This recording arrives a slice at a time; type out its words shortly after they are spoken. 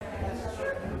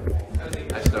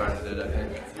started it, I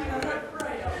think.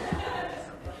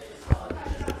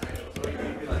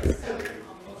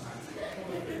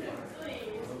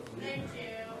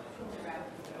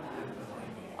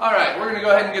 All right, we're going to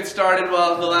go ahead and get started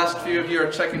while the last few of you are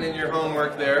checking in your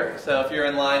homework there. So if you're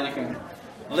in line, you can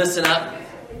listen up.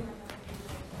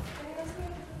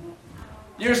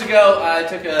 Years ago, I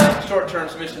took a short-term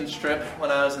missions trip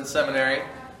when I was in seminary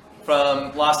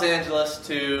from Los Angeles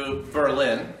to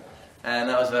Berlin. And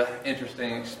that was an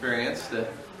interesting experience to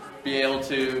be able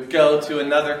to go to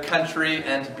another country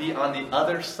and to be on the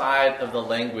other side of the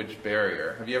language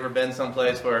barrier. Have you ever been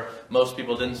someplace where most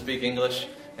people didn't speak English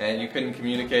and you couldn't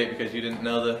communicate because you didn't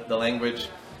know the language?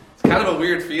 It's kind of a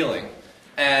weird feeling.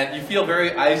 And you feel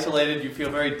very isolated, you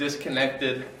feel very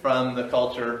disconnected from the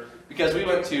culture, because we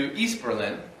went to East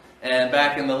Berlin, and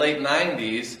back in the late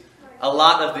 90s, a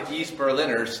lot of the East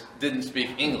Berliners didn't speak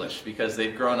English because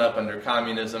they'd grown up under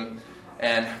communism.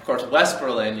 And of course, West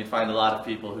Berlin, you'd find a lot of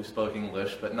people who spoke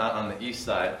English, but not on the east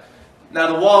side. Now,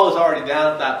 the wall was already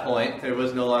down at that point. There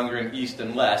was no longer an east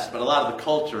and west, but a lot of the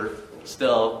culture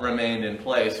still remained in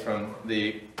place from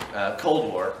the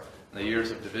Cold War, the years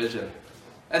of division.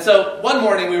 And so one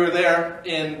morning we were there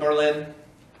in Berlin,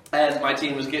 and my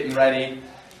team was getting ready,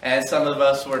 and some of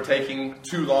us were taking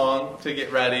too long to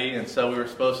get ready, and so we were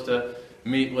supposed to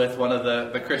meet with one of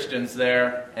the Christians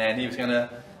there, and he was going to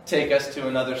take us to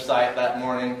another site that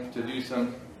morning to do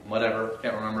some whatever,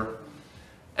 can't remember.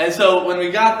 And so when we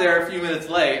got there a few minutes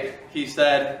late, he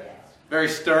said very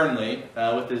sternly,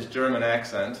 with his German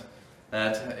accent,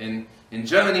 that in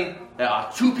Germany there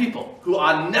are two people who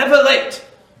are never late,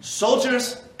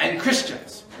 soldiers and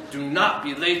Christians. Do not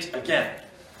be late again.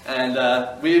 And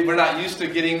we're not used to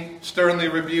getting sternly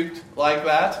rebuked like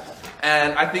that.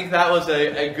 And I think that was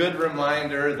a good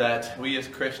reminder that we as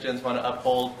Christians want to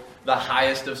uphold the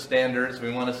highest of standards.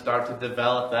 We want to start to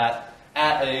develop that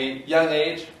at a young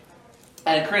age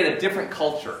and create a different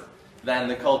culture than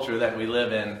the culture that we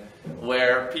live in,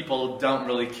 where people don't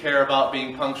really care about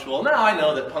being punctual. Now, I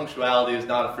know that punctuality is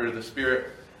not a fruit of the Spirit.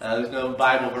 There's no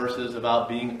Bible verses about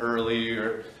being early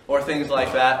or things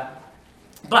like that.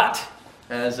 But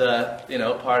as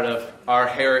part of our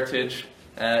heritage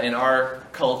in our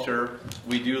culture,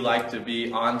 we do like to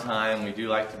be on time. We do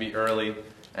like to be early.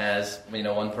 As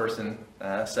one person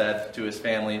said to his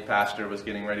family, pastor was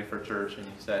getting ready for church, and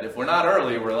he said, "If we're not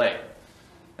early, we're late."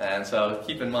 And so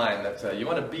keep in mind that you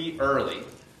want to be early,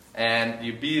 and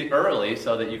you be early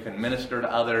so that you can minister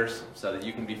to others, so that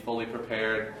you can be fully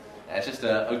prepared. And it's just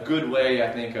a good way,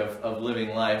 I think, of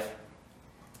living life,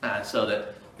 so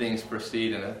that things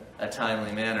proceed in a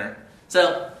timely manner.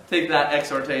 So take that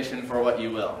exhortation for what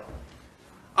you will.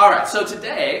 All right, so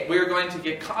today we're going to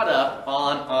get caught up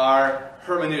on our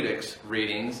hermeneutics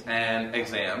readings and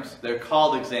exams. They're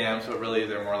called exams, but really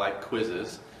they're more like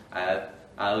quizzes.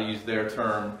 I'll use their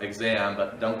term exam,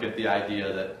 but don't get the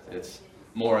idea that it's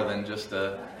more than just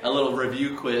a little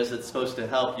review quiz that's supposed to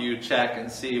help you check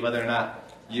and see whether or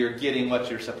not you're getting what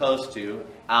you're supposed to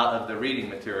out of the reading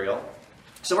material.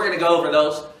 So we're going to go over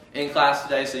those in class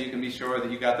today so you can be sure that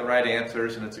you got the right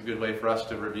answers, and it's a good way for us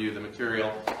to review the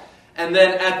material. And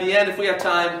then at the end, if we have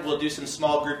time, we'll do some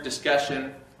small group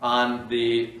discussion on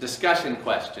the discussion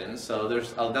questions. So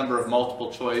there's a number of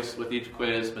multiple choice with each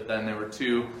quiz, but then there were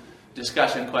 2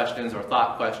 discussion questions or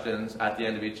thought questions at the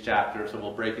end of each chapter. So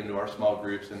we'll break into our small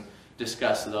groups and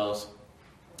discuss those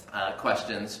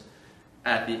questions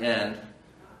at the end.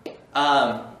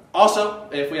 Also,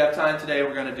 if we have time today,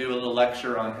 we're going to do a little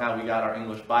lecture on how we got our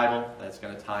English Bible. That's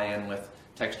going to tie in with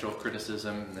textual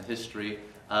criticism and the history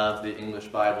of the English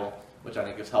Bible, which I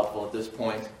think is helpful at this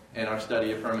point in our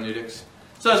study of hermeneutics.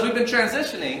 So as we've been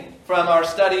transitioning from our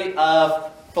study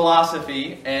of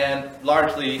philosophy and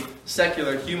largely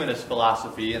secular humanist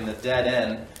philosophy and the dead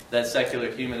end that secular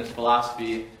humanist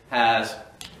philosophy has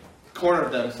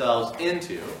cornered themselves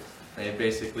into, they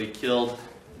basically killed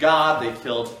God, they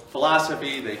killed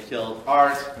philosophy, they killed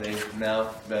art, they've now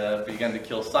begun to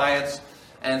kill science.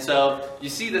 And so you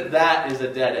see that is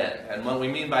a dead end. And what we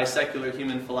mean by secular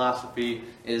human philosophy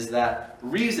is that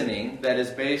reasoning that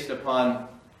is based upon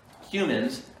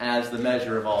humans as the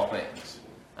measure of all things.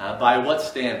 By what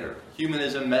standard?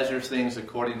 Humanism measures things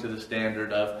according to the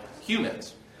standard of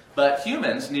humans. But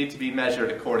humans need to be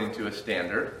measured according to a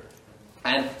standard.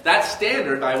 And that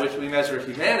standard by which we measure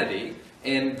humanity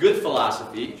in good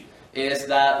philosophy is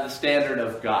the standard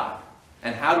of God.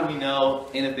 And how do we know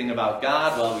anything about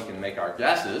God? Well, we can make our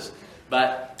guesses,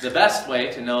 but the best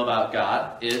way to know about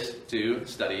God is to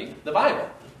study the Bible.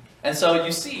 And so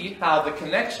you see how the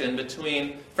connection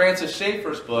between Francis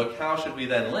Schaeffer's book, How Should We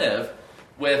Then Live,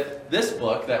 with this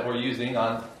book that we're using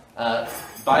on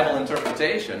Bible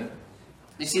interpretation,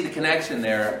 you see the connection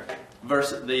there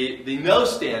versus the no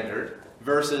standard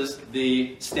versus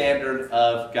the standard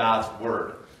of God's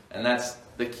Word. And that's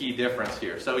the key difference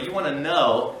here. So you want to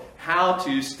know how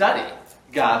to study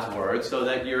God's Word so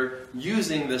that you're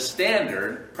using the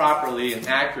standard properly and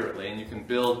accurately, and you can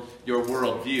build your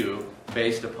worldview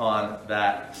based upon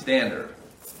that standard.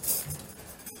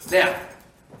 Now,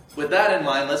 with that in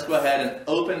mind, let's go ahead and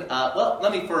open up. Well,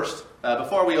 let me first,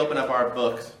 before we open up our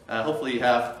books, hopefully you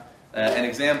have an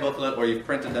exam booklet or you've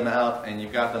printed them out and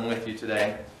you've got them with you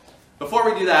today. Before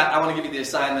we do that, I want to give you the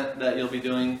assignment that you'll be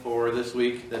doing for this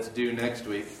week that's due next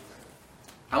week.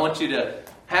 I want you to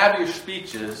have your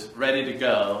speeches ready to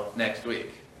go next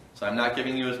week. So I'm not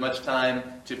giving you as much time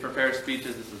to prepare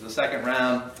speeches. This is the second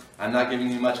round. I'm not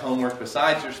giving you much homework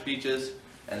besides your speeches.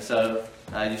 And so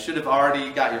you should have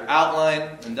already got your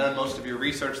outline and done most of your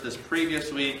research this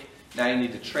previous week. Now you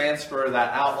need to transfer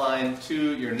that outline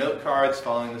to your note cards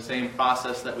following the same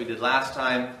process that we did last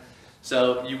time.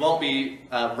 So you won't be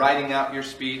writing out your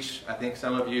speech. I think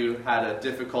some of you had a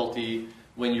difficulty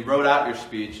when you wrote out your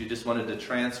speech. You just wanted to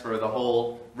transfer the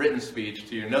whole written speech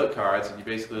to your note cards, and you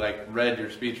basically read your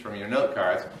speech from your note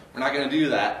cards. We're not going to do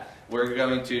that. We're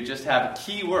going to just have a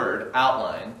keyword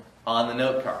outline on the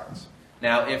note cards.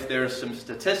 Now, if there's some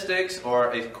statistics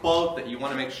or a quote that you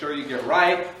want to make sure you get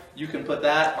right, you can put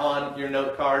that on your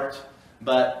note cards.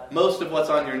 But most of what's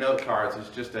on your note cards is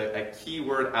just a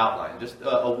keyword outline, just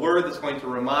a word that's going to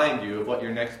remind you of what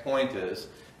your next point is.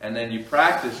 And then you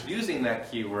practice using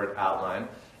that keyword outline.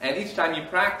 And each time you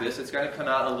practice, it's going to come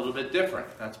out a little bit different.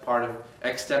 That's part of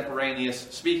extemporaneous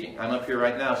speaking. I'm up here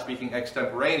right now speaking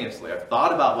extemporaneously. I've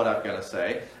thought about what I'm going to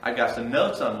say. I've got some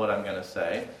notes on what I'm going to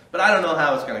say. But I don't know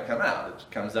how it's going to come out. It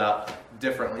comes out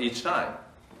differently each time.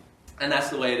 And that's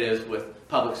the way it is with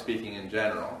public speaking in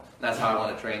general. That's how I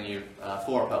want to train you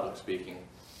for public speaking.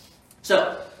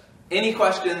 So, any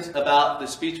questions about the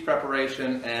speech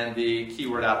preparation and the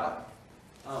keyword outline?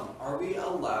 Are we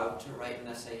allowed to write an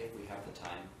essay if we have the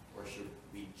time, or should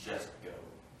we just go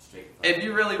straight from If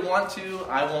you really want to,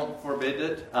 I won't forbid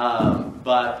it,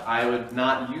 but I would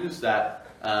not use that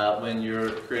when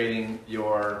you're creating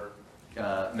your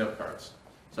note cards.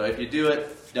 So if you do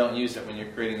it, don't use it when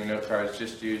you're creating your note cards,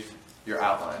 just use your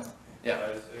outline. Yeah.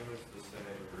 It was the same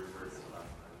rubric as last time.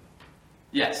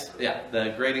 Yes, yeah.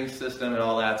 The grading system and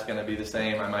all that's going to be the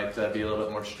same. I might be a little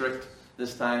bit more strict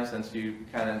this time since you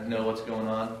kind of know what's going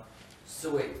on.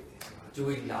 So wait, do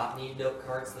we not need note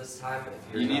cards this time?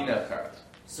 You need note cards.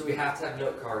 So we have to have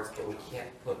note cards, but we can't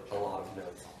put a lot of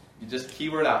notes on. You just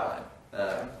keyword outline.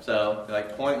 So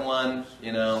like point one,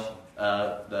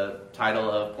 the title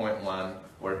of point one,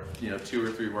 or 2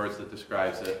 or 3 words that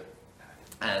describes it,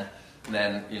 and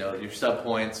then your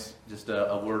subpoints, just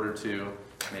a word or two,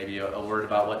 maybe a word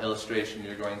about what illustration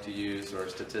you're going to use or a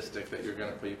statistic that you're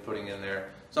going to be putting in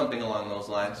there, something along those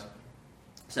lines.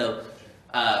 So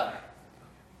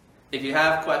if you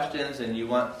have questions and you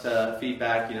want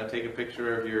feedback, take a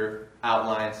picture of your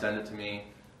outline, send it to me,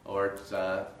 or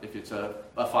if it's a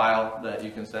file that you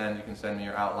can send me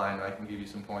your outline and I can give you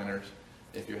some pointers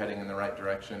if you're heading in the right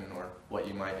direction or what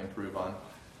you might improve on.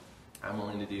 I'm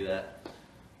willing to do that.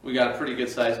 We got a pretty good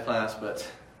sized class, but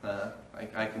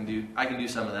I can do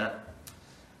some of that.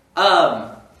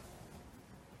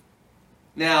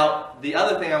 Now, the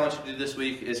other thing I want you to do this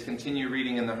week is continue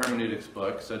reading in the hermeneutics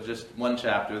book. So just one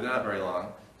chapter, they're not very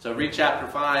long. So read chapter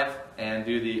 5 and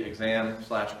do the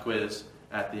exam/quiz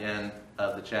at the end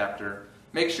of the chapter.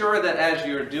 Make sure that as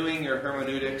you're doing your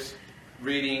hermeneutics,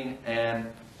 reading and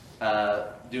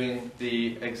doing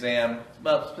the exam,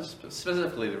 well,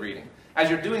 specifically the reading. As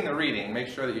you're doing the reading, make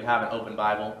sure that you have an open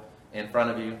Bible in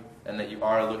front of you and that you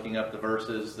are looking up the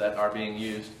verses that are being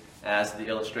used as the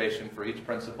illustration for each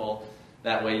principle.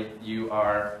 That way you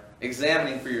are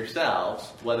examining for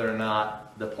yourselves whether or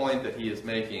not the point that he is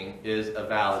making is a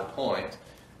valid point.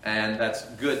 And that's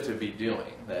good to be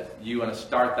doing. That you want to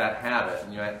start that habit.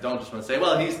 And you don't just want to say,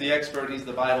 well, he's the expert, he's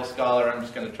the Bible scholar, I'm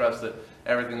just going to trust that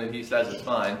everything that he says is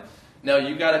fine. No,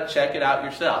 you've got to check it out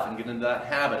yourself and get into that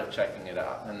habit of checking it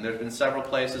out. And there's been several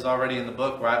places already in the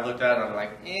book where I've looked at it and I'm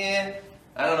like,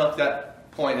 I don't know if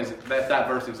that point is, that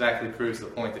verse exactly proves the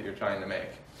point that you're trying to make.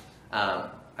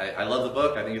 I love the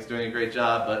book. I think it's doing a great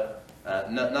job, but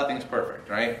nothing's perfect,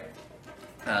 right?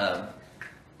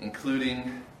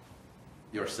 Including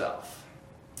yourself.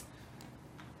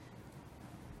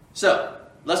 So,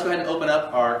 let's go ahead and open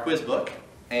up our quiz book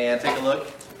and take a look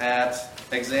at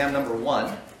exam number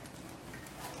 1.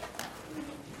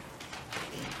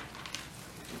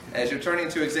 As you're turning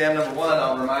to exam number 1,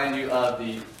 I'll remind you of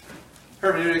the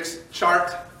hermeneutics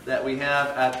chart that we have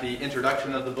at the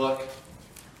introduction of the book,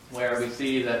 where we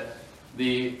see that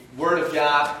the Word of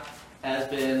God has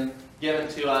been given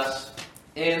to us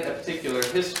in a particular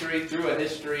history,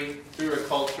 through a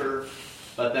culture,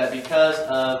 but that because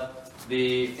of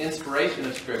the inspiration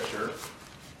of Scripture,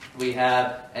 we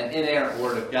have an inerrant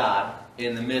Word of God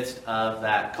in the midst of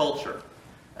that culture.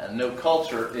 And no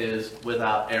culture is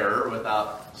without error,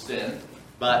 without sin,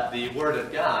 but the Word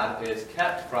of God is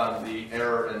kept from the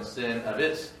error and sin of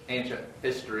its ancient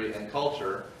history and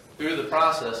culture through the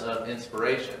process of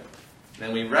inspiration.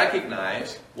 Then we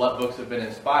recognize what books have been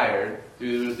inspired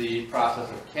through the process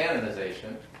of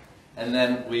canonization, and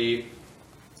then we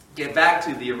get back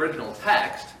to the original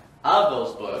text of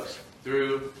those books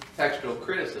through textual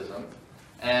criticism.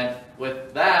 And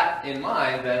with that in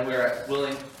mind, then we're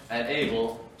willing and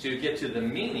able to get to the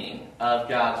meaning of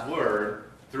God's Word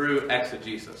through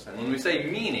exegesis. And when we say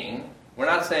meaning, we're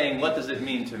not saying what does it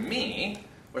mean to me.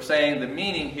 We're saying the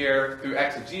meaning here through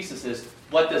exegesis is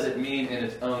what does it mean in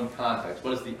its own context?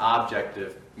 What is the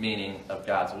objective meaning of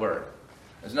God's Word?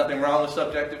 There's nothing wrong with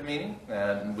subjective meaning,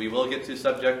 and we will get to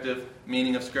subjective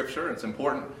meaning of Scripture. It's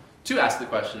important to ask the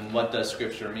question, what does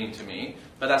Scripture mean to me?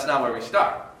 But that's not where we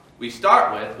start. We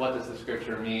start with, what does the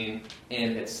Scripture mean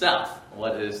in itself?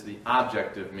 What is the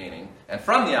objective meaning? And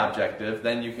from the objective,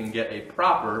 then you can get a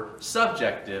proper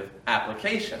subjective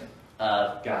application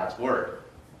of God's Word.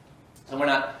 So we're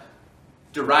not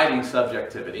deriding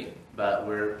subjectivity, but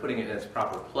we're putting it in its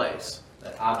proper place.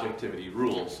 That objectivity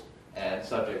rules and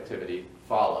subjectivity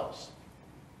follows.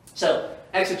 So,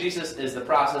 exegesis is the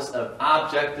process of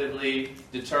objectively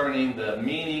determining the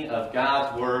meaning of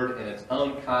God's Word in its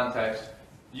own context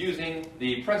using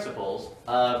the principles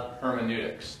of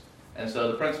hermeneutics. And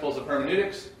so the principles of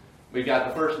hermeneutics, we've got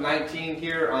the first 19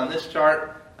 here on this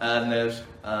chart, and there's,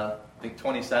 I think,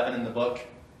 27 in the book.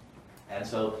 And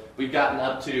so we've gotten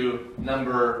up to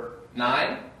number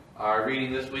 9. Our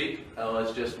reading this week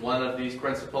was just one of these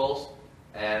principles.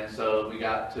 And so we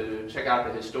got to check out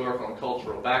the historical and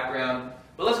cultural background.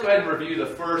 But let's go ahead and review the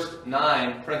first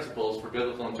 9 principles for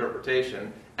biblical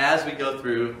interpretation as we go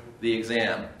through the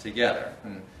exam together.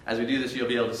 And as we do this, you'll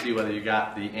be able to see whether you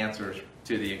got the answers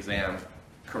to the exam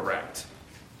correct.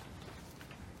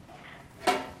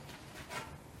 All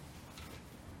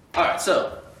right,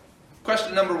 so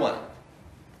question number 1.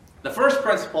 The first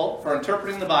principle for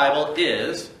interpreting the Bible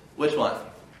is, which one?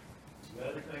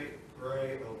 Meditate,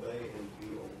 pray, obey, and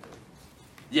be open.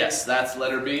 Yes, that's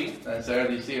letter B. That's there.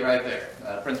 You see it right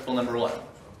there. Principle number 1.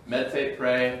 Meditate,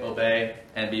 pray, obey,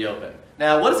 and be open.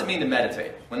 Now, what does it mean to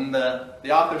meditate? When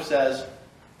the author says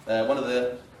one of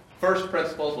the first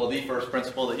principles, well, the first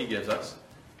principle that he gives us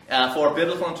for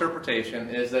biblical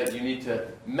interpretation is that you need to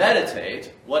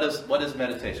meditate. What is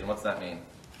meditation? What's that mean?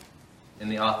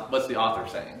 What's the author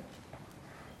saying?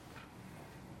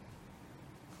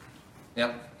 Yeah?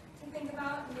 To think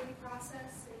about and maybe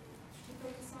process and to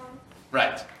focus on.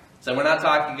 Right. So we're not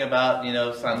talking about,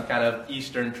 some kind of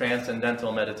Eastern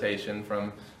transcendental meditation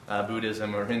from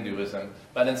Buddhism or Hinduism,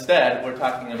 but instead we're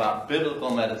talking about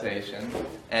biblical meditation.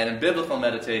 And in biblical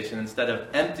meditation, instead of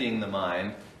emptying the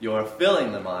mind, you're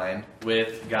filling the mind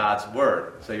with God's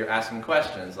Word. So you're asking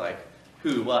questions like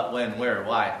who, what, when, where,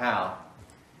 why, how.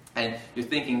 And you're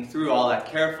thinking through all that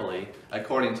carefully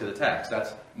according to the text.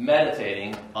 That's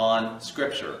meditating on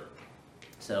Scripture.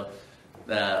 So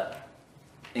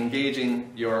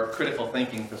engaging your critical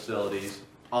thinking facilities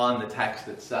on the text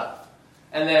itself.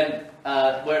 And then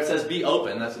where it says be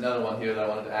open, that's another one here that I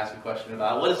wanted to ask a question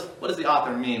about. What does the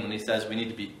author mean when he says we need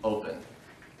to be open?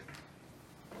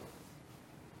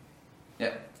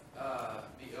 Yeah.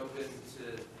 Be open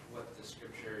to what the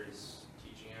Scripture is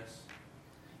teaching us.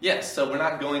 Yes, so we're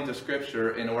not going to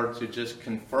Scripture in order to just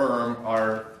confirm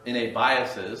our innate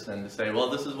biases and to say, well,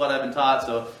 this is what I've been taught,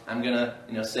 so I'm going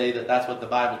to say that that's what the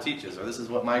Bible teaches, or this is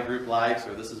what my group likes,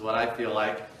 or this is what I feel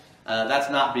like. That's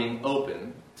not being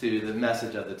open to the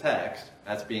message of the text.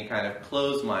 That's being kind of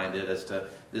closed-minded as to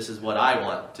this is what I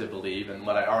want to believe and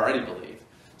what I already believe.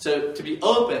 So to be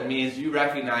open means you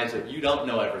recognize that you don't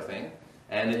know everything,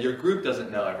 and that your group doesn't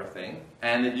know everything,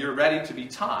 and that you're ready to be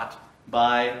taught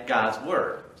by God's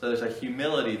Word. So there's a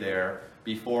humility there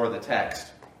before the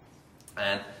text.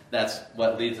 And that's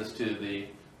what leads us to the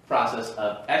process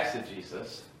of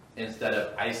exegesis instead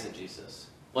of eisegesis.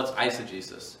 What's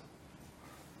eisegesis?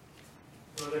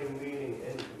 Putting meaning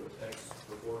into a text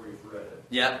before we've read it.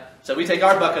 Yeah. So we take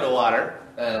our bucket of water,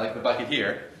 like the bucket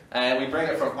here, and we bring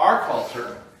it from our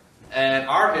culture and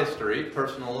our history,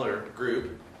 personal or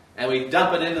group, and we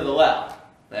dump it into the well.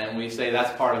 And we say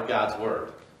that's part of God's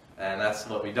Word. And that's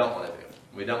what we don't want to do.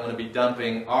 We don't want to be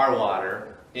dumping our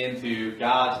water into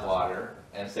God's water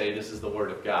and say this is the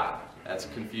Word of God. That's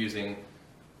confusing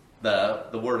the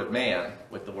Word of man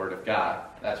with the Word of God.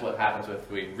 That's what happens if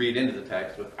we read into the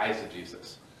text with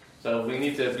eisegesis. So we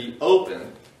need to be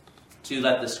open to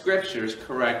let the Scriptures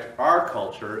correct our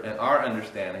culture and our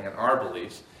understanding and our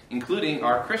beliefs, including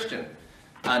our Christian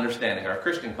understanding, our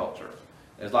Christian culture.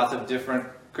 There's lots of different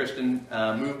Christian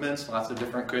movements, lots of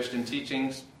different Christian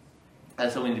teachings,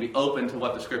 and so we need to be open to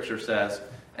what the Scripture says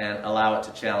and allow it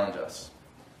to challenge us.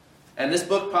 And this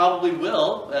book probably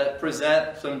will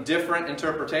present some different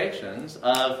interpretations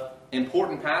of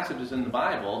important passages in the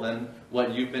Bible than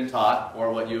what you've been taught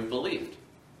or what you've believed.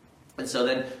 And so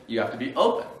then you have to be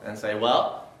open and say,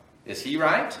 well, is he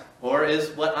right? Or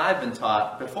is what I've been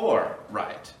taught before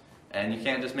right? And you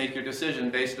can't just make your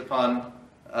decision based upon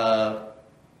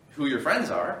who your friends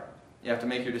are. You have to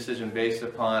make your decision based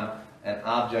upon an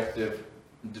objective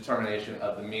determination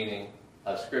of the meaning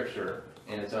of Scripture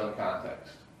in its own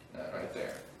context. That right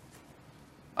there.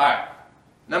 All right.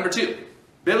 Number 2.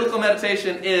 Biblical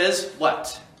meditation is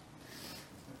what?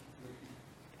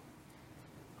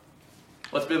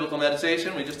 What's biblical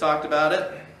meditation? We just talked about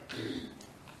it.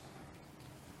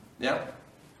 Yeah?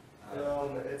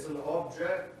 It's an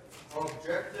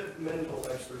objective mental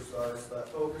exercise that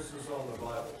focuses on the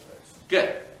Bible text.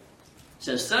 Good.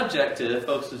 So subjective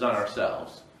focuses on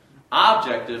ourselves.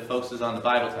 Objective focuses on the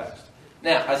Bible text.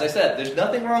 Now, as I said, there's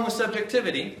nothing wrong with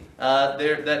subjectivity.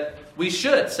 That we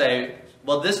should say,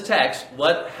 well, this text,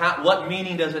 what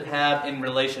meaning does it have in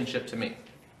relationship to me?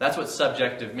 That's what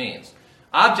subjective means.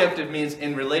 Objective means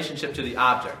in relationship to the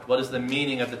object. What is the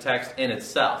meaning of the text in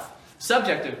itself?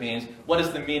 Subjective means, what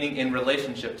is the meaning in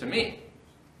relationship to me?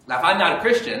 Now, if I'm not a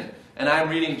Christian, and I'm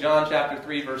reading John chapter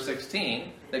 3, verse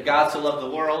 16, that God so loved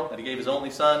the world, that he gave his only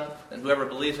Son, that whoever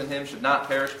believes in him should not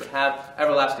perish but have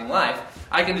everlasting life,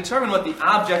 I can determine what the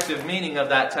objective meaning of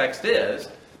that text is.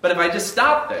 But if I just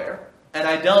stop there, and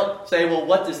I don't say, well,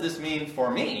 what does this mean for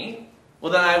me?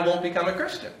 Well, then I won't become a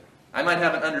Christian. I might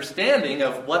have an understanding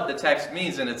of what the text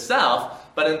means in itself,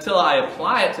 but until I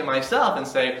apply it to myself and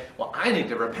say, well, I need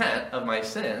to repent of my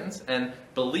sins and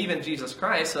believe in Jesus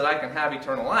Christ so that I can have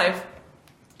eternal life,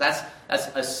 that's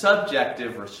a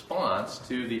subjective response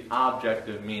to the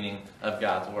objective meaning of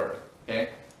God's Word.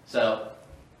 Okay? So,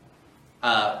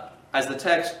 as the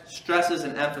text stresses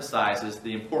and emphasizes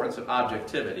the importance of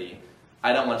objectivity,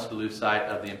 I don't want us to lose sight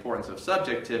of the importance of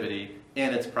subjectivity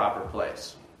in its proper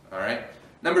place. All right?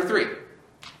 Number 3.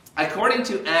 According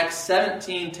to Acts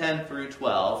 17:10 through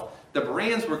 12, the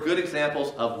Bereans were good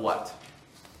examples of what?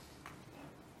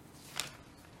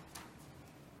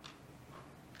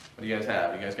 What do you guys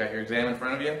have? You guys got your exam in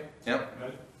front of you? Yep.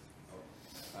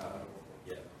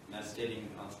 Yeah. Meditating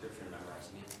on Scripture and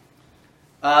memorizing it.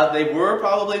 They were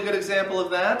probably a good example of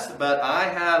that, but I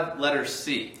have letter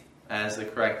C as the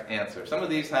correct answer. Some of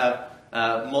these have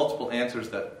multiple answers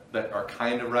that are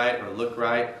kind of right or look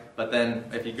right, but then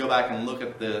if you go back and look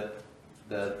at the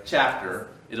chapter,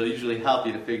 it'll usually help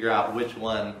you to figure out which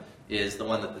one is the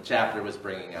one that the chapter was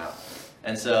bringing out.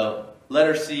 And so,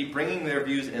 letter C, bringing their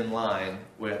views in line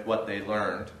with what they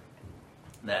learned,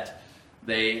 that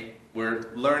they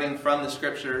were learning from the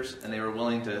Scriptures and they were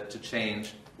willing to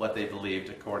change what they believed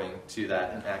according to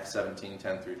that in Acts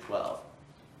 17:10 through 12.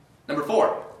 Number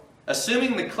 4,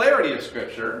 assuming the clarity of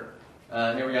Scripture.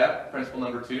 Here we got principle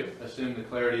number 2, assume the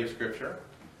clarity of Scripture.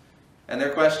 And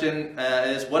their question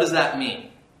is, what does that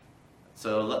mean?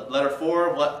 So letter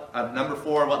 4, number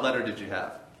 4, what letter did you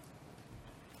have?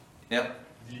 Yep.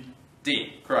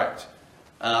 D, correct.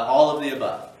 All of the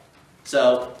above.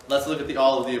 So let's look at the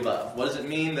all of the above. What does it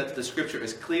mean that the Scripture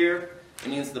is clear? It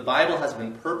means the Bible has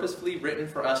been purposefully written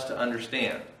for us to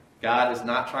understand. God is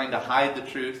not trying to hide the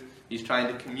truth. He's trying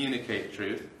to communicate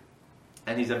truth.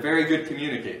 And he's a very good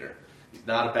communicator. He's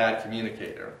not a bad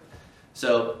communicator.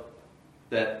 So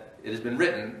that it has been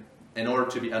written in order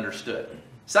to be understood.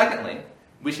 Secondly,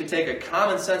 we should take a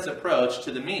common sense approach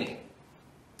to the meaning.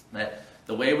 That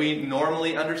the way we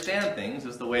normally understand things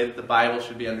is the way that the Bible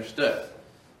should be understood.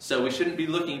 So we shouldn't be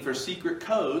looking for secret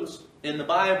codes in the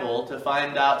Bible to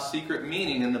find out secret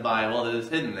meaning in the Bible that is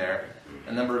hidden there.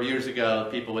 A number of years ago,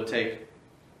 people would take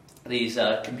these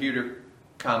computer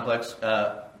complex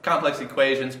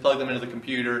equations, plug them into the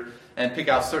computer, and pick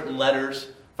out certain letters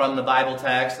from the Bible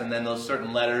text, and then those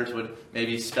certain letters would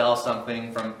maybe spell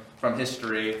something from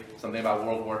history, something about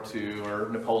World War II or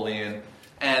Napoleon.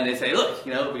 And they say, look,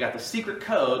 we got the secret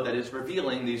code that is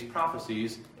revealing these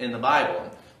prophecies in the Bible.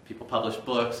 And people publish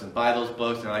books and buy those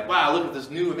books, and they're like, wow, look at this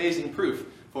new amazing proof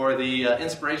for the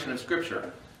inspiration of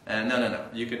Scripture. And no.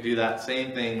 You could do that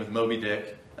same thing with Moby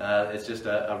Dick. It's just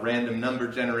a random number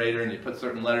generator, and you put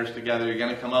certain letters together, you're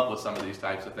going to come up with some of these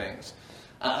types of things.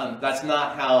 That's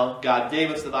not how God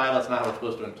gave us the Bible. That's not how we're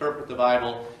supposed to interpret the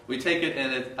Bible. We take it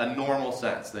in a normal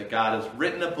sense, that God has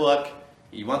written a book.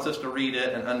 He wants us to read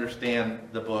it and understand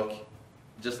the book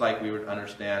just like we would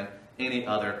understand any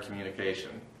other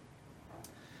communication.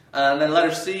 And then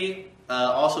letter C,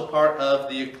 also part of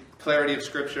the clarity of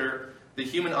Scripture. The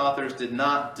human authors did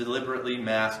not deliberately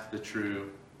mask the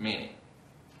true meaning.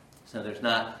 So there's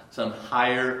not some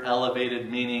higher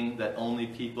elevated meaning that only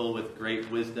people with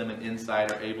great wisdom and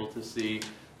insight are able to see,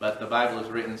 but the Bible is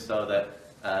written so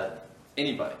that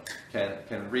anybody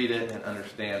can read it and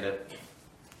understand it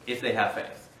if they have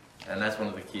faith. And that's one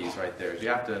of the keys right there, is you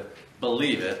have to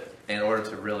believe it in order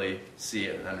to really see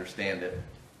it and understand it.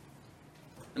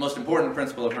 The most important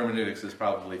principle of hermeneutics is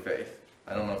probably faith.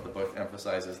 I don't know if the book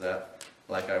emphasizes that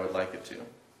like I would like it to.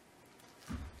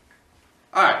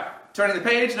 All right, turning the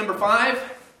page, number 5.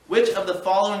 Which of the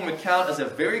following would count as a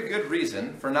very good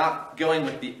reason for not going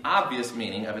with the obvious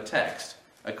meaning of a text,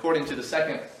 according to the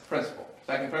second principle?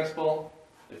 Second principle,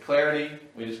 the clarity.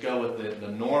 We just go with the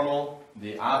normal,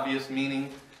 the obvious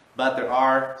meaning. But there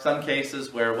are some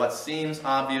cases where what seems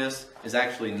obvious is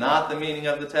actually not the meaning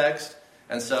of the text.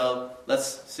 And so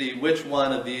let's see which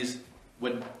one of these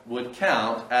would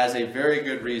count as a very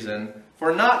good reason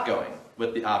for not going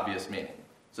with the obvious meaning.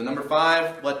 So number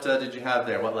 5, what did you have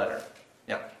there? What letter?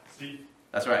 Yeah. C.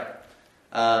 That's right.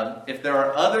 If there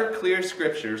are other clear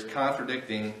scriptures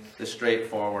contradicting the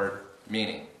straightforward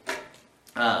meaning.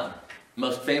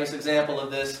 Most famous example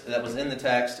of this that was in the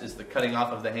text is the cutting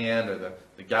off of the hand, or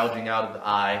the gouging out of the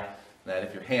eye. That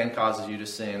if your hand causes you to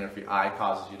sin, or if your eye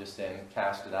causes you to sin,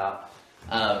 cast it out.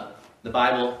 The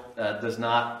Bible does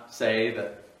not say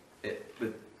that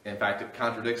in fact, it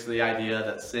contradicts the idea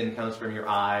that sin comes from your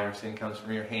eye or sin comes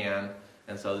from your hand.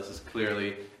 And so this is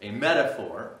clearly a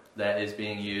metaphor that is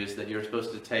being used, that you're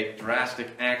supposed to take drastic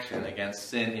action against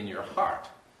sin in your heart.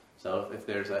 So if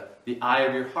there's the eye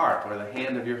of your heart or the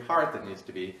hand of your heart that needs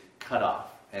to be cut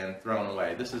off and thrown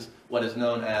away. This is what is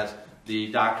known as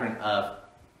the doctrine of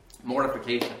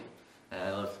mortification. And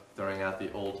I love throwing out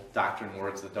the old doctrine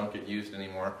words that don't get used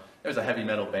anymore. There was a heavy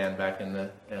metal band back in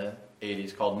the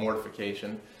 80s called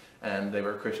Mortification, and they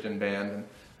were a Christian band.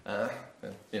 And,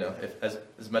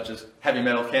 as much as heavy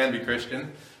metal can be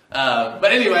Christian. But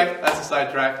anyway, that's a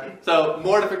sidetrack. So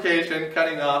mortification,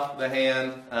 cutting off the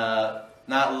hand,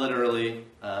 not literally,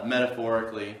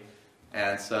 metaphorically.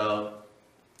 And so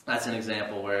that's an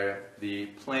example where the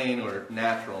plain or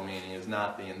natural meaning is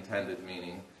not the intended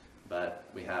meaning, but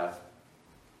we have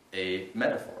a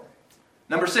metaphor.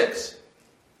 Number 6.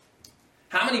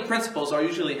 How many principles are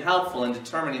usually helpful in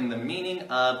determining the meaning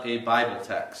of a Bible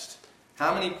text?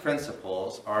 How many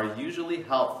principles are usually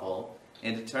helpful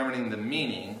in determining the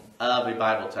meaning of a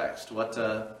Bible text? What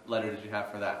letter did you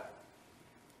have for that?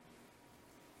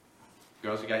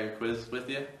 Girls, you got your quiz with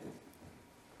you?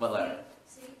 What letter?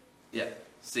 C. Yeah,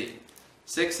 C.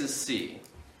 6 is C.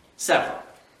 Several.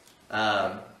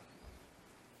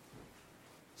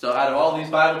 So out of all these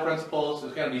Bible principles,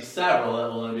 there's going to be several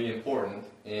that will be important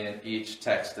in each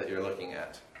text that you're looking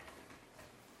at.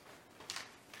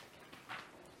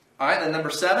 All right, then number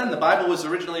 7, the Bible was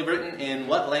originally written in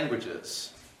what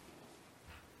languages?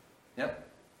 Yep.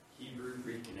 Hebrew,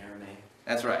 Greek, and Aramaic.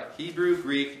 That's right. Hebrew,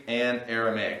 Greek, and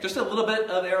Aramaic. Just a little bit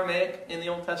of Aramaic in the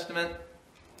Old Testament.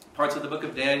 Parts of the book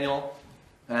of Daniel.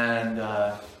 And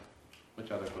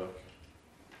which other book?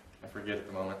 I forget at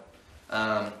the moment.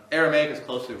 Aramaic is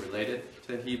closely related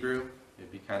to Hebrew.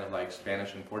 It'd be kind of like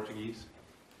Spanish and Portuguese.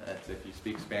 If you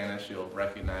speak Spanish, you'll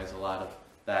recognize a lot of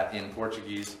that in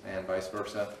Portuguese and vice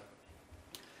versa.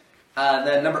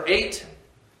 Then number 8,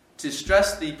 to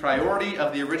stress the priority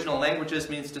of the original languages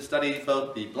means to study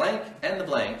both the blank and the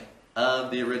blank of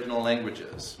the original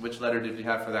languages. Which letter did you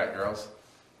have for that, girls?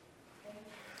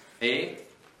 A?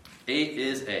 8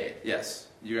 is A, yes.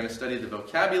 You're going to study the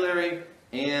vocabulary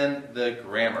and the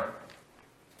grammar.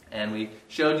 And we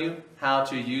showed you how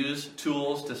to use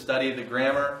tools to study the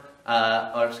grammar,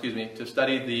 to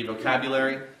study the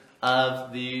vocabulary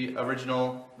of the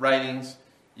original writings.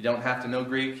 You don't have to know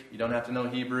Greek. You don't have to know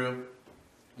Hebrew.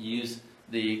 You use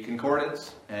the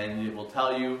concordance, and it will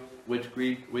tell you which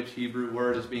Greek, which Hebrew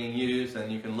word is being used,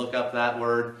 and you can look up that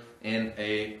word in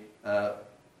a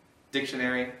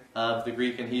dictionary of the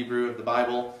Greek and Hebrew of the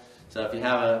Bible. So if you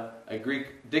have a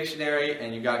Greek dictionary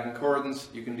and you've got concordance,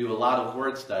 you can do a lot of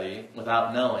word study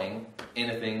without knowing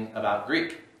anything about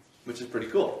Greek, which is pretty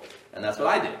cool. And that's what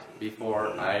I did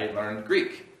before I learned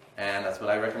Greek. And that's what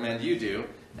I recommend you do,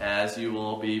 as you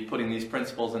will be putting these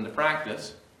principles into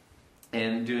practice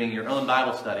and doing your own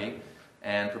Bible study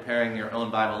and preparing your own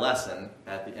Bible lesson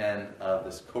at the end of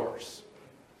this course.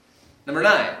 Number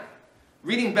 9,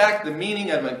 reading back the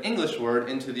meaning of an English word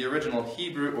into the original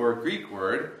Hebrew or Greek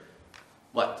word,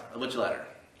 what? Which letter?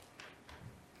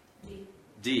 D.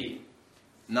 D.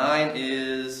 9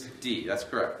 is D. That's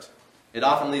correct. It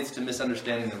often leads to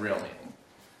misunderstanding the real meaning.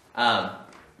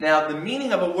 Now, the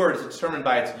meaning of a word is determined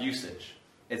by its usage.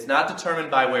 It's not determined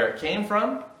by where it came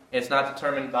from. It's not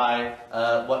determined by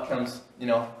what comes,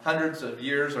 hundreds of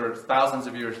years or thousands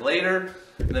of years later.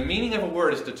 The meaning of a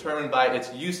word is determined by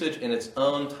its usage in its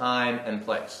own time and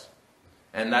place.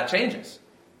 And that changes.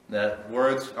 The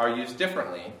words are used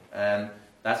differently, and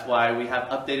that's why we have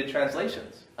updated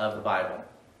translations of the Bible.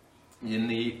 In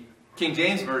the King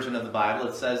James Version of the Bible,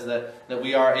 it says that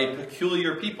we are a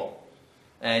peculiar people.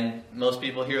 And most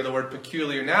people hear the word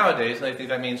peculiar nowadays, and they think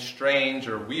that means strange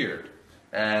or weird.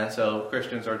 And so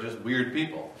Christians are just weird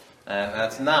people. And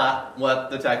that's not what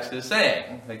the text is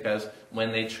saying, because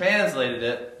when they translated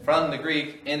it from the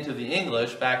Greek into the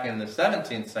English back in the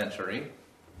 17th century,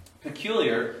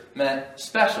 peculiar meant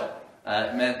special.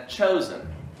 It meant chosen.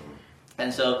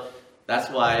 And so that's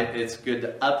why it's good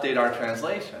to update our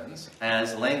translations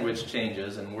as language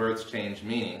changes and words change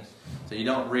meanings. So you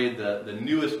don't read the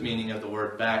newest meaning of the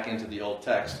word back into the old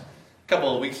text. A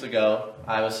couple of weeks ago,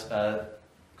 I was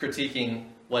critiquing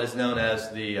what is known as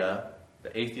the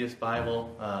Atheist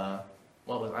Bible.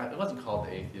 It wasn't called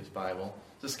the Atheist Bible.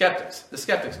 The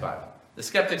Skeptics Bible. The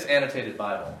Skeptics Annotated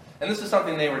Bible. And this is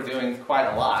something they were doing quite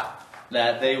a lot,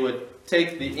 that they would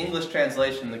take the English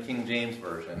translation, the King James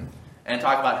Version, and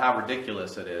talk about how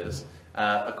ridiculous it is,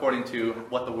 according to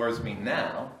what the words mean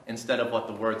now, instead of what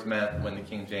the words meant when the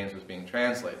King James was being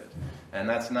translated. And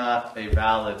that's not a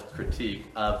valid critique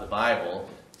of the Bible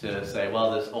to say,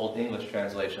 well, this old English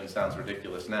translation sounds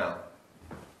ridiculous now.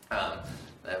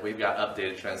 We've got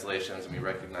updated translations, and we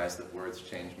recognize that words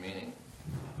change meaning.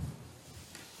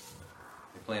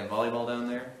 You playing volleyball down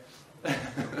there?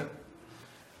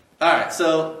 All right,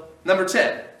 so number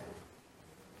 10.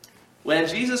 When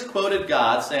Jesus quoted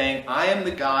God saying, I am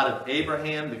the God of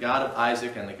Abraham, the God of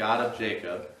Isaac, and the God of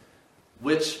Jacob,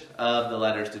 which of the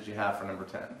letters did you have for number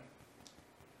 10?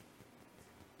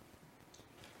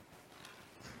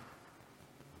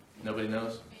 Nobody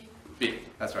knows? B.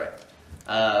 That's right.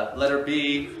 Letter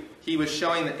B, he was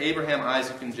showing that Abraham,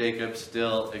 Isaac, and Jacob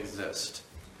still exist.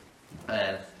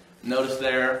 And notice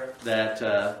there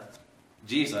that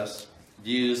Jesus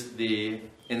used the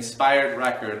inspired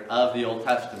record of the Old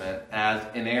Testament as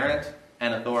inerrant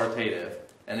and authoritative,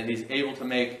 and that he's able to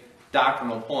make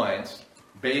doctrinal points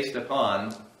based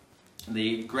upon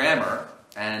the grammar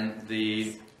and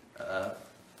the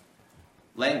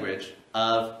language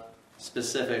of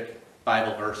specific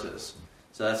Bible verses.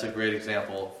 So that's a great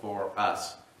example for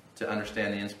us to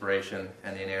understand the inspiration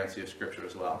and the inerrancy of Scripture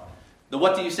as well. The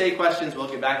what do you say questions we'll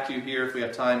get back to here if we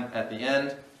have time at the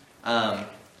end.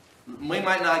 We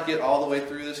might not get all the way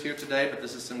through this here today, but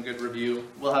this is some good review.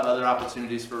 We'll have other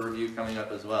opportunities for review coming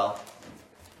up as well.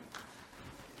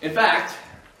 In fact,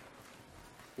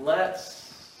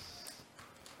 let's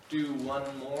do one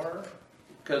more,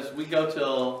 because we go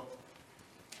till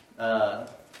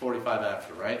 45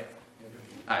 after, right?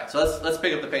 All right, so let's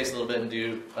pick up the pace a little bit and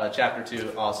do chapter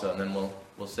 2 also, and then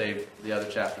we'll save the other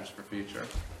chapters for future.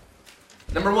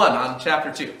 Number 1 on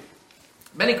chapter 2.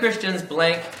 Many Christians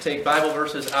blank take Bible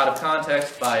verses out of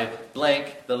context by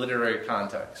blank the literary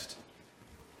context.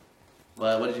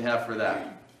 Well, what did you have for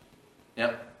that?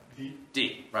 Yep.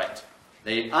 D, right.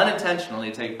 They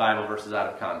unintentionally take Bible verses out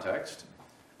of context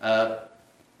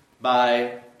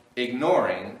by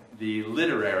ignoring the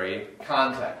literary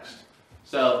context.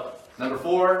 So, number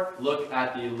 4, look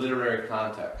at the literary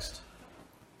context.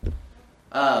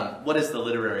 What is the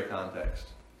literary context?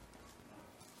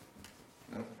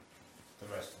 The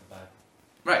rest of the Bible.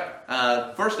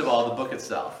 Right. First of all, the book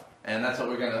itself. And that's what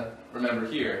we're going to remember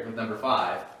here with number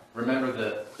 5. Remember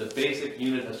the basic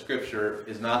unit of Scripture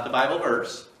is not the Bible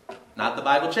verse, not the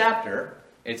Bible chapter,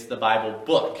 it's the Bible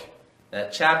book.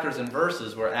 That chapters and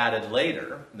verses were added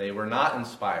later. They were not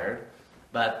inspired,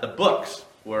 but the books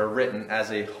were written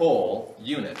as a whole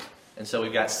unit. And so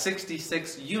we've got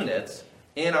 66 units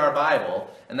in our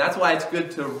Bible, and that's why it's good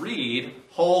to read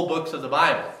whole books of the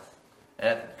Bible.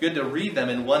 And it's good to read them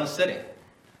in one sitting.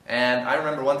 And I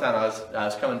remember one time I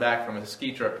was coming back from a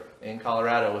ski trip in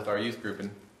Colorado with our youth group,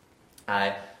 and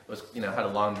I was, had a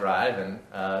long drive and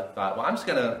thought, well, I'm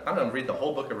gonna read the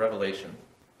whole book of Revelation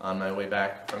on my way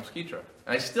back from ski trip.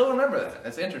 And I still remember that.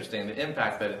 It's interesting, the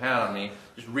impact that it had on me,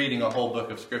 just reading a whole book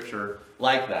of Scripture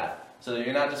like that. So that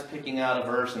you're not just picking out a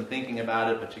verse and thinking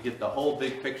about it, but you get the whole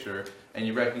big picture and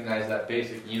you recognize that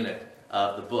basic unit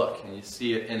of the book and you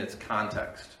see it in its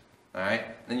context. All right?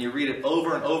 Then you read it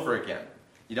over and over again.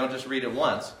 You don't just read it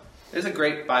once. There's a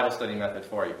great Bible study method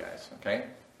for you guys, okay?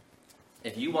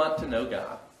 If you want to know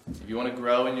God, if you want to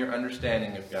grow in your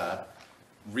understanding of God,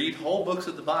 read whole books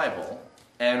of the Bible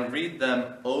and read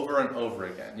them over and over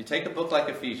again. You take a book like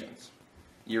Ephesians.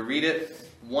 You read it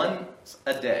once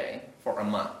a day for a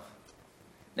month.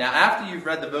 Now, after you've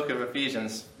read the book of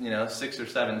Ephesians, 6 or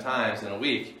 7 times in a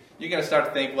week, you're going to start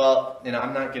to think, well,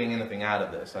 I'm not getting anything out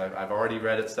of this. I've already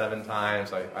read it 7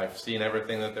 times. I've seen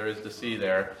everything that there is to see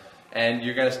there. And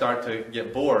you're going to start to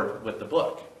get bored with the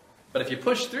book. But if you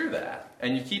push through that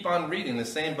and you keep on reading the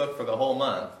same book for the whole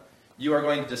month, you are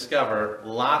going to discover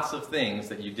lots of things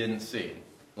that you didn't see,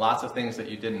 lots of things that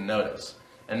you didn't notice.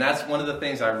 And that's one of the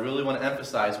things I really want to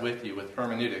emphasize with you with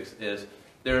hermeneutics is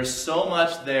there is so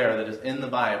much there that is in the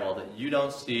Bible that you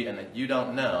don't see and that you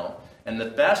don't know. And the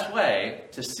best way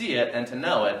to see it and to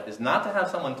know it is not to have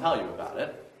someone tell you about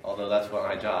it, although that's what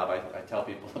my job. I tell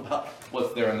people about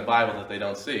what's there in the Bible that they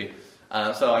don't see.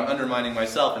 So I'm undermining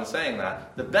myself in saying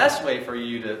that. The best way for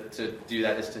you to do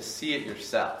that is to see it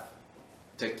yourself.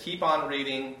 To keep on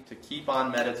reading, to keep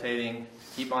on meditating,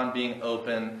 keep on being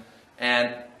open.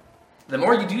 And the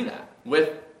more you do that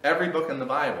with every book in the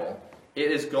Bible,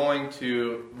 it is going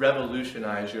to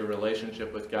revolutionize your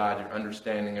relationship with God, your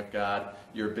understanding of God,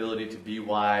 your ability to be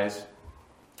wise,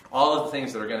 all of the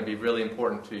things that are going to be really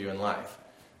important to you in life.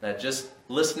 That just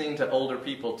listening to older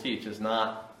people teach is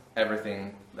not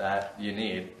everything that you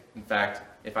need. In fact,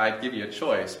 if I give you a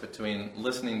choice between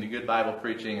listening to good Bible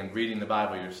preaching and reading the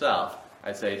Bible yourself,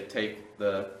 I'd say take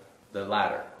the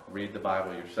latter. Read the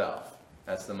Bible yourself.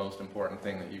 That's the most important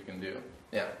thing that you can do.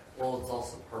 Yeah. Well, it's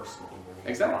also personal.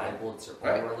 Exactly. The Bible, it's your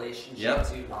own relationship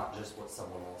to, not just what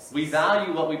someone else says. We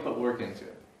value what we put work into,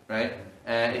 right?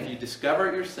 And if you discover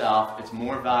it yourself, it's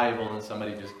more valuable than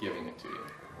somebody just giving it to you.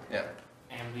 Yeah.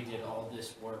 And we did all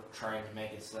this work trying to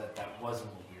make it so that wasn't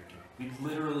what we were doing. We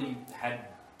literally had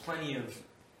plenty of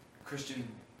Christian,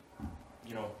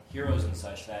 heroes and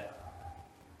such that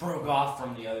broke off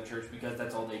from the other church because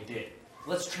that's all they did.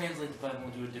 Let's translate the Bible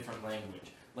into a different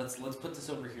language. Let's put this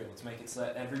over here. Let's make it so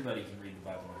that everybody can read the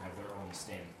Bible and have their own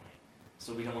standpoint.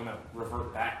 So we don't want to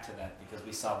revert back to that because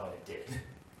we saw what it did.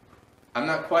 I'm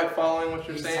not quite following what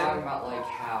you're He's saying. talking about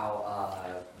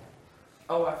how,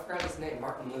 I forgot his name,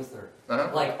 Martin Luther.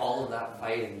 Uh-huh. Like all of that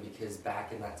fighting, because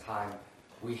back in that time,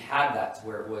 we had that to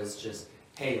where it was just,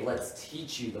 hey, let's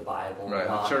teach you the Bible. Right, the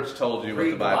not church told you what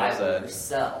read the Bible said.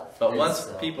 Yourself. But And once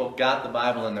so- people got the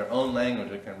Bible in their own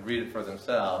language and can read it for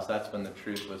themselves, that's when the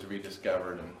truth was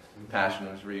rediscovered and passion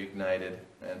was reignited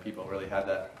and people really had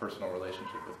that personal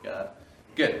relationship with God.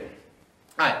 Good.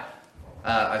 All right.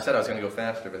 I said I was going to go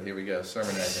faster, but here we go.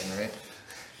 Sermonizing,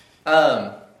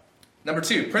 right? Number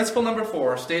 2, principle number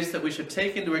 4 states that we should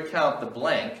take into account the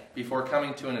blank before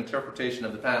coming to an interpretation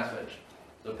of the passage.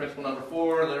 So principle number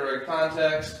 4, literary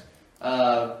context.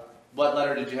 What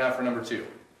letter did you have for number 2?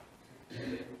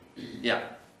 Yeah,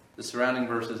 the surrounding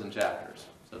verses and chapters.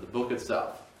 So the book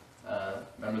itself.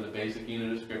 Remember, the basic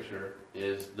unit of Scripture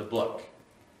is the book.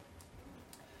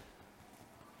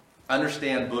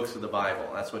 Understand books of the Bible.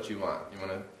 That's what you want. You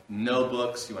want to know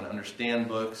books. You want to understand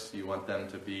books. You want them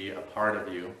to be a part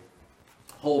of you.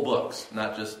 Whole books,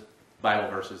 not just Bible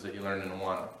verses that you learn in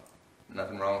Awana.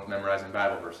 Nothing wrong with memorizing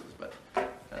Bible verses, but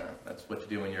that's what you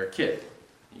do when you're a kid.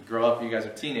 You grow up, you guys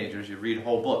are teenagers, you read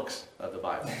whole books of the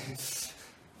Bible.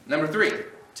 Number 3,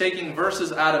 taking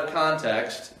verses out of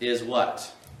context is what?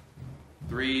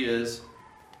 3 is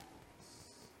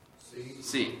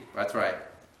C. That's right.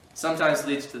 Sometimes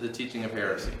leads to the teaching of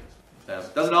heresy.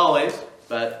 Doesn't always,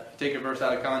 but take a verse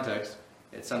out of context,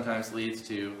 it sometimes leads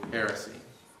to heresy.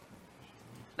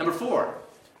 Number 4,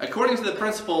 according to the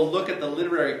principle, look at the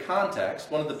literary context,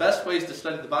 one of the best ways to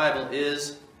study the Bible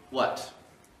is what?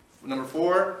 Number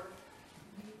 4?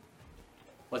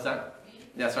 What's that?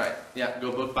 That's right. Yeah,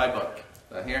 go book by book.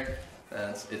 Here,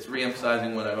 it's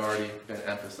re-emphasizing what I've already been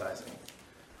emphasizing.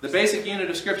 The basic unit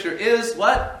of Scripture is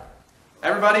what?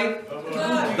 Everybody?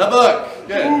 The book.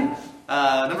 Good.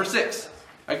 Number 6.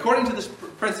 According to this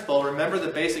principle, remember the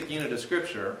basic unit of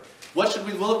Scripture. What should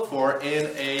we look for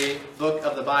in a book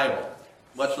of the Bible?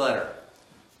 Which letter?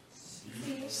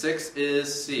 6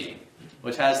 is C,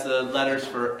 which has the letters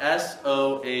for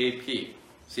S-O-A-P.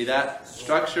 See that?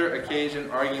 Structure,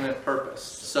 occasion, argument, purpose.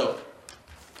 SOAP.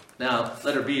 Now,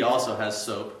 letter B also has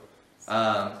SOAP,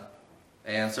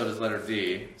 and so does letter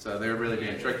D. So they're really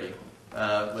being tricky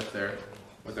with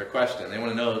their question. They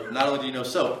want to know, not only do you know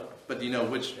SOAP, but do you know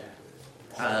which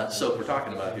SOAP we're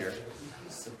talking about here?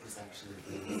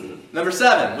 Number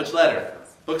 7, which letter?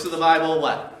 Books of the Bible,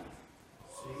 what?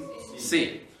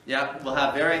 C. Yeah, we'll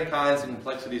have varying kinds and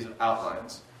complexities of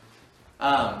outlines.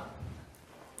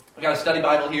 I've got a study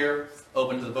Bible here,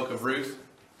 open to the book of Ruth,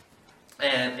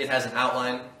 and it has an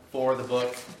outline for the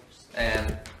book.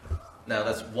 And now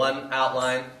that's one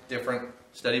outline. Different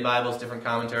study Bibles, different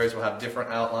commentaries will have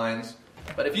different outlines.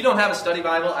 But if you don't have a study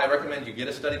Bible, I recommend you get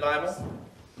a study Bible.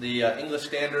 The English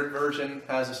Standard Version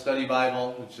has a study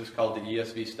Bible, which is called the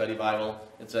ESV Study Bible.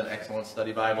 It's an excellent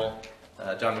study Bible.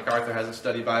 John MacArthur has a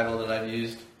study Bible that I've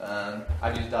used.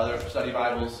 I've used other study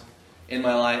Bibles in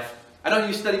my life. I don't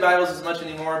use study Bibles as much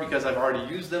anymore because I've already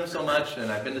used them so much,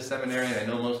 and I've been to seminary and I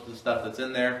know most of the stuff that's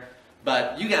in there.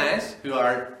 But you guys who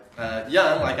are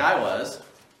young, like I was,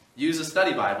 use a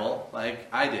study Bible like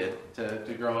I did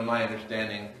to grow in my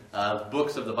understanding of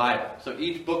books of the Bible. So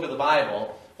each book of the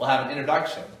Bible will have an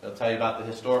introduction. It'll tell you about the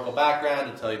historical background,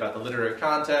 it'll tell you about the literary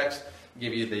context,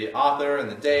 give you the author and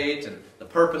the date and the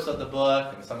purpose of the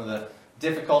book and some of the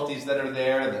difficulties that are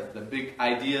there, the big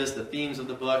ideas, the themes of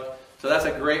the book. So that's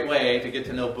a great way to get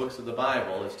to know books of the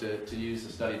Bible, is to use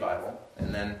the study Bible.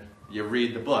 And then you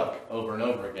read the book over and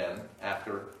over again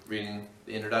after reading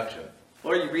the introduction.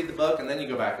 Or you read the book and then you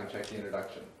go back and check the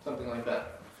introduction. Something like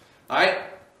that. Alright?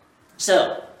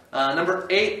 So, number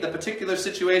 8, the particular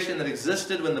situation that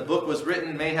existed when the book was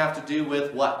written may have to do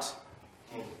with what?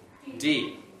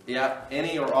 D. Yeah,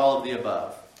 any or all of the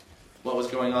above. What was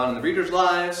going on in the readers'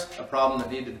 lives, a problem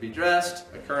that needed to be addressed,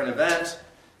 a current event.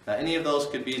 Any of those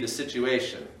could be the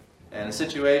situation. And the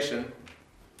situation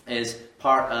is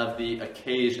part of the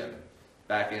occasion.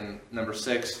 Back in number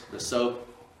 6, the SOAP,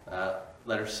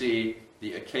 letter C,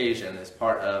 the occasion is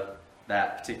part of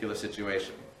that particular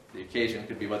situation. The occasion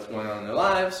could be what's going on in their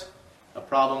lives, a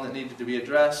problem that needed to be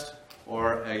addressed,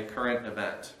 or a current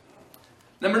event.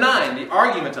 Number 9, the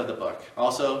argument of the book.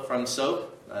 Also from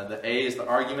SOAP, the A is the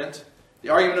argument. The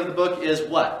argument of the book is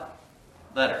what?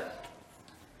 Letter.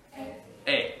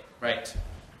 A, right.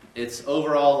 Its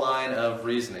overall line of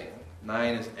reasoning.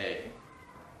 9 is A.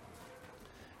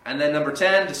 And then number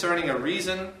 10, discerning a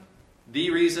reason,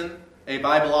 the reason a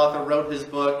Bible author wrote his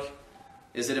book.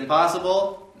 Is it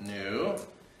impossible? No.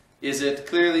 Is it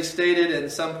clearly stated in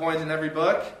some point in every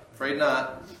book? Afraid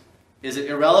not. Is it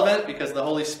irrelevant because the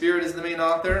Holy Spirit is the main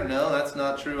author? No, that's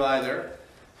not true either.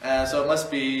 So it must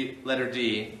be letter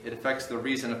D. It affects the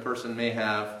reason a person may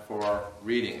have for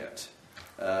reading it.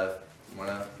 You want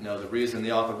to know the reason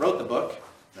the author wrote the book.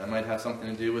 That might have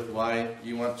something to do with why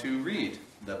you want to read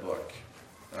the book.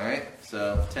 Alright,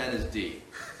 so 10 is D.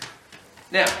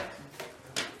 Now,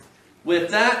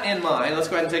 with that in mind, let's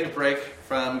go ahead and take a break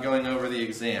from going over the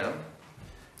exam.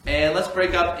 And let's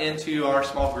break up into our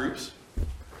small groups.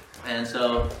 And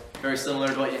so, very similar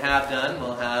to what you have done,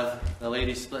 we'll have the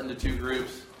ladies split into 2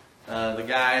 groups. The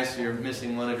guys, you're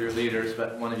missing one of your leaders,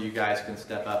 but one of you guys can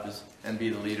step up and be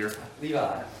the leader.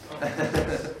 Levi.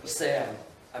 Sam.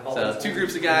 So 2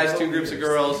 groups of guys, 2 groups of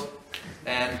girls,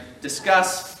 and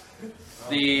discuss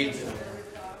the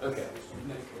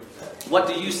what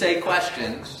do you say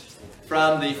questions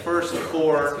from the first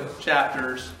 4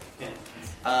 chapters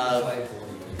of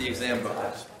the exam book.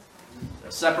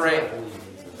 Separate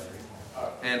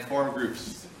and form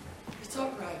groups. It's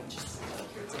alright, just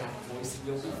your dad voice and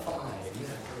you'll be fine.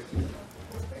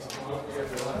 It's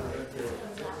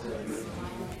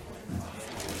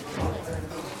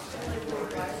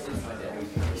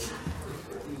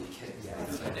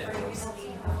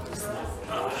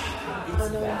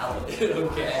valid.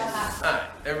 Okay. Alright,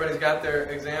 everybody's got their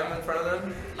exam in front of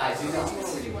them? I do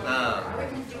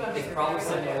not. They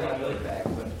promised I know I go back,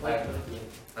 but I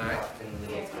Alright.